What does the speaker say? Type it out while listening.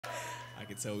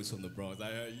can tell he's from the Bronx. I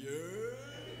heard,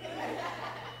 yeah.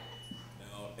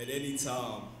 Now, at any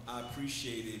time, I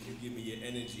appreciate it if you give me your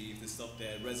energy, if the stuff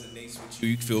that resonates with you.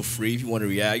 You can feel free. If you want to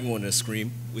react, you want to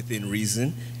scream within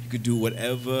reason, you could do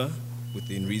whatever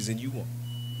within reason you want.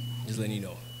 Just letting you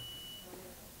know.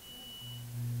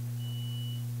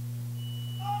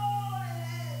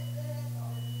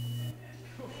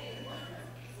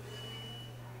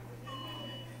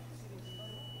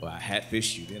 Well, I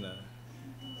hatfished you, didn't I?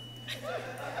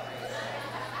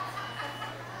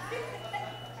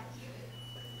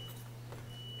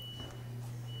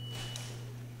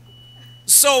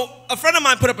 So, a friend of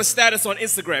mine put up a status on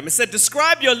Instagram. It said,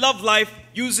 describe your love life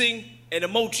using an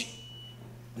emoji.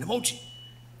 An emoji.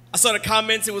 I saw the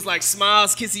comments. It was like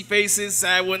smiles, kissy faces,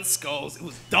 sad ones, skulls. It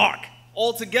was dark.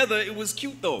 Altogether, it was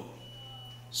cute, though.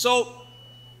 So,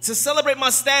 to celebrate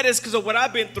my status because of what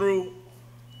I've been through,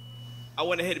 I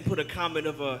went ahead and put a comment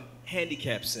of a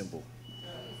handicap symbol.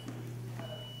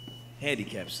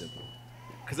 Handicap symbol.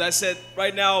 Because I said,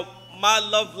 right now, my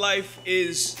love life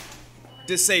is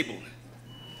disabled.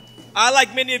 I,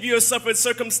 like many of you, have suffered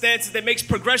circumstances that makes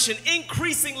progression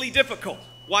increasingly difficult.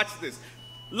 Watch this.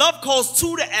 Love calls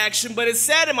to the action, but it's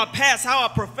sad in my past how I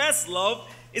professed love.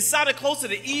 It sounded closer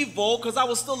to evil because I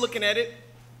was still looking at it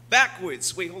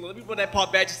backwards. Wait, hold on. Let me put that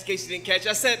part back just in case you didn't catch it.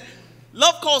 I said,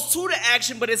 love calls to the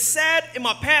action, but it's sad in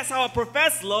my past how I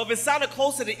professed love. It sounded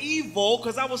closer to evil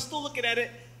because I was still looking at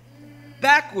it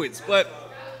backwards. But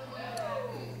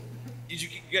you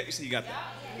got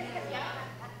that.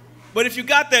 But if you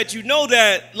got that, you know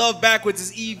that love backwards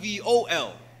is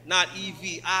E-V-O-L, not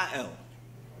E-V-I-L.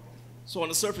 So on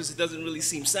the surface, it doesn't really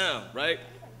seem sound, right?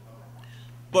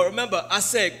 But remember, I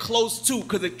said close to,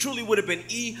 because it truly would have been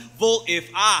evil if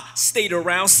I stayed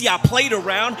around. See, I played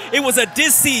around. It was a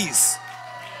disease.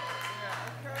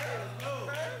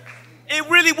 It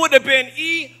really would have been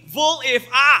evil if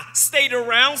I stayed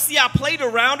around. See, I played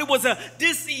around. It was a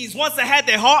disease. Once I had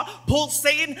their heart pulled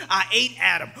Satan, I ate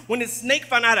Adam. When the snake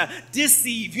found out to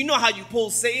deceive, you know how you pull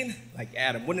Satan? Like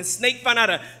Adam. When the snake found out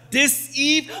to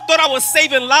deceive, thought I was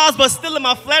saving lives, but still in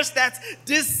my flesh, that's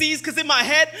disease. Because in my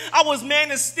head, I was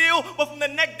man of steel, but from the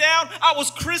neck down, I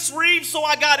was Chris Reeves, so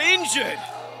I got injured.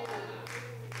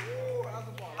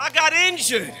 I got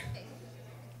injured.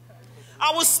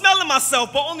 I was smelling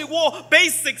myself, but only wore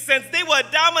basic scents. They were a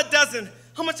dime a dozen.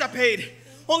 How much I paid?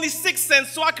 Only 6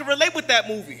 cents, so I could relate with that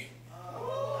movie.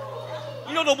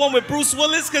 You know the one with Bruce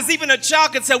Willis? Because even a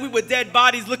child could tell we were dead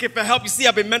bodies looking for help. You see,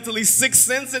 I've been mentally 6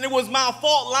 since, and it was my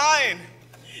fault lying.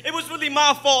 It was really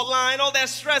my fault lying. All that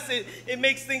stress, it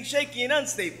makes things shaky and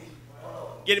unstable.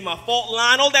 Getting my fault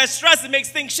line, all that stress, it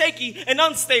makes things shaky and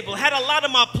unstable. Had a lot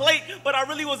on my plate, but I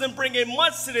really wasn't bringing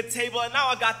much to the table, and now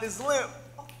I got this limp.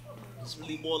 It's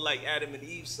really more like Adam and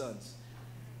Eve's sons.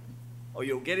 Oh,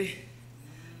 you don't get it?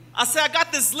 I said, I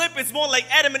got this limp. It's more like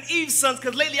Adam and Eve's sons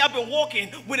because lately I've been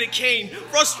walking with a cane.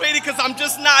 Frustrated because I'm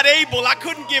just not able. I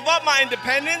couldn't give up my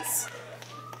independence.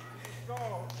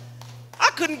 I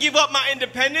couldn't give up my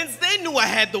independence. They knew I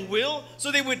had the will,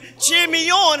 so they would cheer me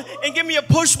on and give me a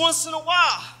push once in a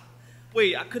while.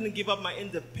 Wait, I couldn't give up my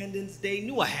independence. They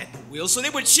knew I had the will, so they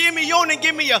would cheer me on and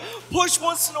give me a push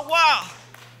once in a while.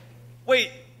 Wait.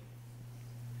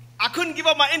 I couldn't give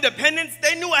up my independence.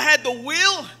 They knew I had the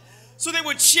will, so they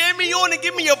would cheer me on and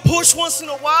give me a push once in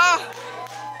a while.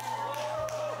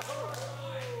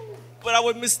 But I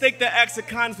would mistake that acts of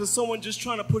kindness for someone just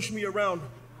trying to push me around.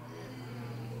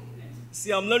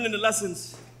 See, I'm learning the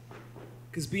lessons,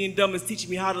 because being dumb is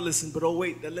teaching me how to listen. But oh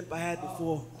wait, that limp I had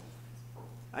before,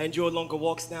 I enjoy longer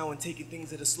walks now and taking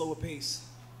things at a slower pace.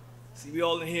 See, we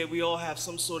all in here, we all have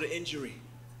some sort of injury.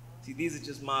 See, these are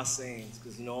just my sayings,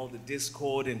 because, you know, all the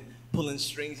discord and pulling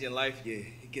strings in life, yeah,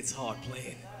 it gets hard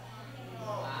playing.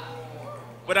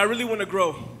 But I really want to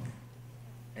grow.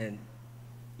 And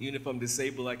even if I'm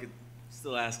disabled, I could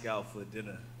still ask out for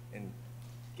dinner. And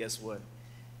guess what?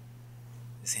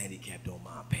 This handicap don't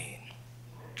mind paying.